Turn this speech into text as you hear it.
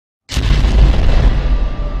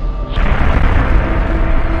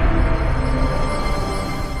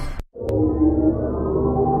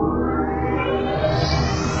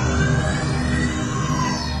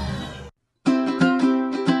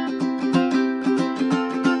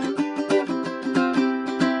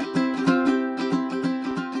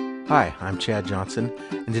Hi, I'm Chad Johnson,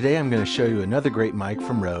 and today I'm going to show you another great mic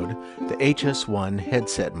from Rode, the HS1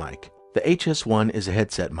 headset mic. The HS1 is a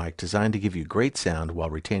headset mic designed to give you great sound while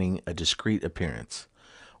retaining a discreet appearance.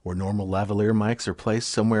 Where normal lavalier mics are placed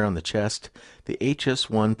somewhere on the chest, the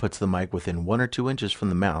HS1 puts the mic within 1 or 2 inches from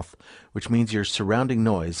the mouth, which means your surrounding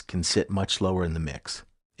noise can sit much lower in the mix.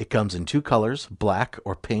 It comes in 2 colors, black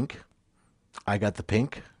or pink. I got the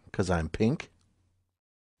pink because I'm pink.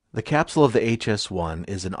 The capsule of the HS1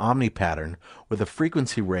 is an omni pattern with a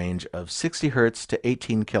frequency range of 60 Hz to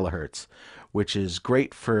 18 kHz, which is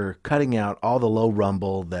great for cutting out all the low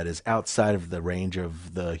rumble that is outside of the range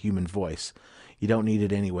of the human voice. You don't need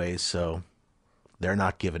it anyways, so they're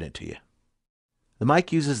not giving it to you. The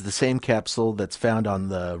mic uses the same capsule that's found on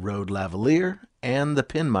the Rode lavalier and the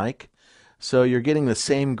pin mic, so you're getting the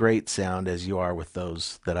same great sound as you are with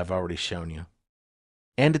those that I've already shown you.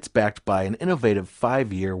 And it's backed by an innovative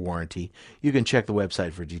 5-year warranty. You can check the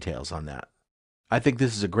website for details on that. I think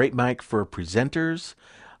this is a great mic for presenters,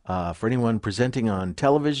 for anyone presenting on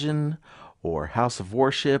television or house of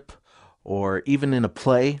worship, or even in a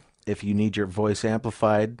play if you need your voice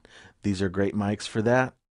amplified. These are great mics for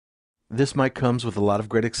that. This mic comes with a lot of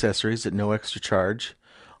great accessories at no extra charge.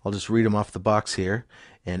 I'll just read them off the box here.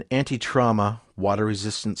 An anti-trauma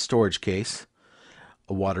water-resistant storage case,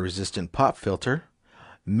 a water-resistant pop filter,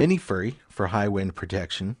 mini-furry for high wind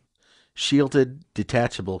protection, shielded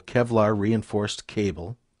detachable Kevlar reinforced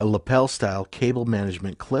cable, a lapel-style cable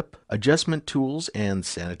management clip, adjustment tools, and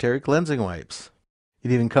sanitary cleansing wipes.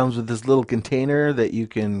 It even comes with this little container that you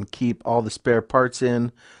can keep all the spare parts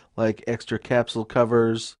in, like extra capsule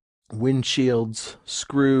covers, windshields,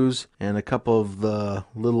 screws, and a couple of the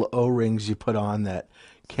little O-rings you put on that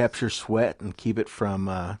capture sweat and keep it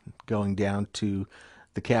from going down to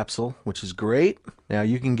the capsule, which is great. Now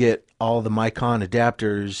you can get all the Micron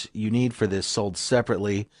adapters you need for this sold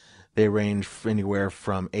separately. They range anywhere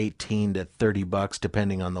from $18 to $30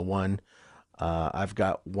 depending on the one. I've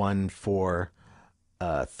got one for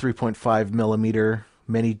 3.5 millimeter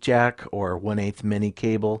mini jack or 1/8 mini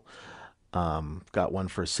cable. Got one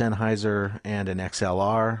for Sennheiser and an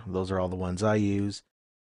XLR. Those are all the ones I use.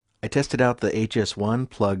 I tested out the HS1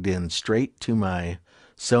 plugged in straight to my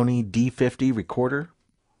Sony D50 recorder.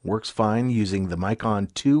 Works fine using the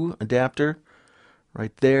Micron 2 adapter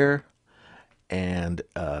right there, and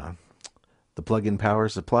the plug-in power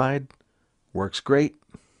is applied. Works great,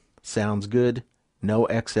 sounds good. No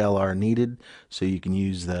XLR needed, so you can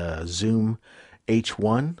use the Zoom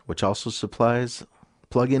H1, which also supplies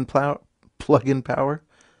plug-in power.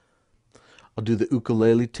 I'll do the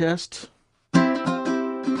ukulele test.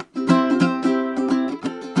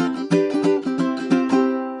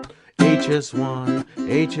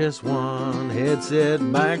 HS1 headset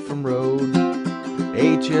mic from Rode.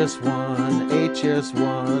 HS1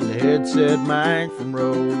 headset mic from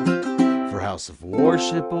Rode. For house of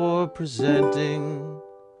worship or presenting,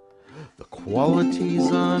 the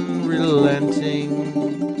quality's unrelenting.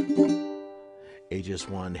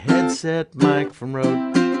 HS1 headset mic from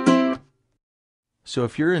Rode. So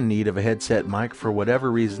if you're in need of a headset mic for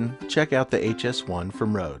whatever reason, check out the HS1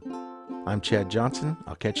 from Rode. I'm Chad Johnson.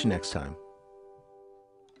 I'll catch you next time.